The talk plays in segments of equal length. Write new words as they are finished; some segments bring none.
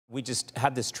We just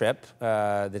had this trip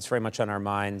that's very much on our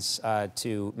minds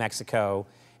to Mexico,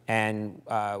 and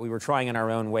we were trying in our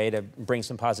own way to bring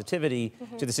some positivity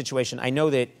to the situation. I know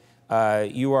that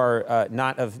you are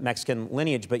not of Mexican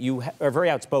lineage, but you are very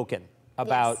outspoken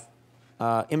about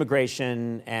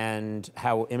immigration and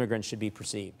how immigrants should be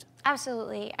perceived.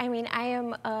 Absolutely. I mean, I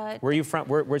am... Where are you from?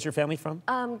 Where's your family from?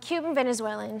 Cuban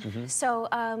Venezuelan. So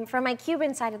from my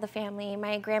Cuban side of the family,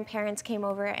 my grandparents came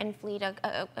over and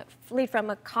fled from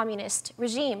a communist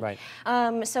regime. Right.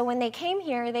 So when they came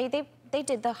here, they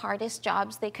did the hardest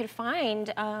jobs they could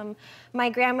find.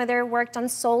 My grandmother worked on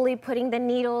solely putting the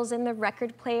needles in the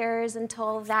record players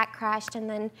until that crashed, and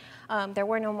then there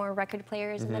were no more record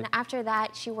players. And then after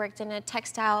that, she worked in a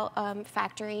textile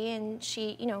factory, and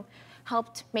she,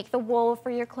 helped make the wool for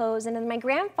your clothes. And then my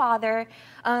grandfather,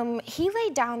 he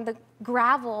laid down the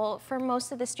gravel for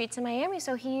most of the streets in Miami,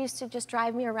 so he used to just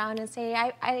drive me around and say,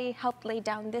 I helped lay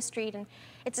down this street. And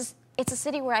it's a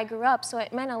city where I grew up, so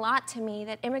it meant a lot to me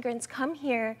that immigrants come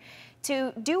here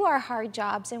to do our hard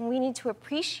jobs, and we need to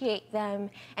appreciate them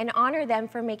and honor them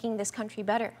for making this country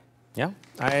better. Yeah,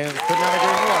 I could not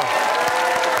agree more.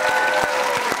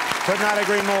 Could not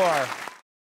agree more.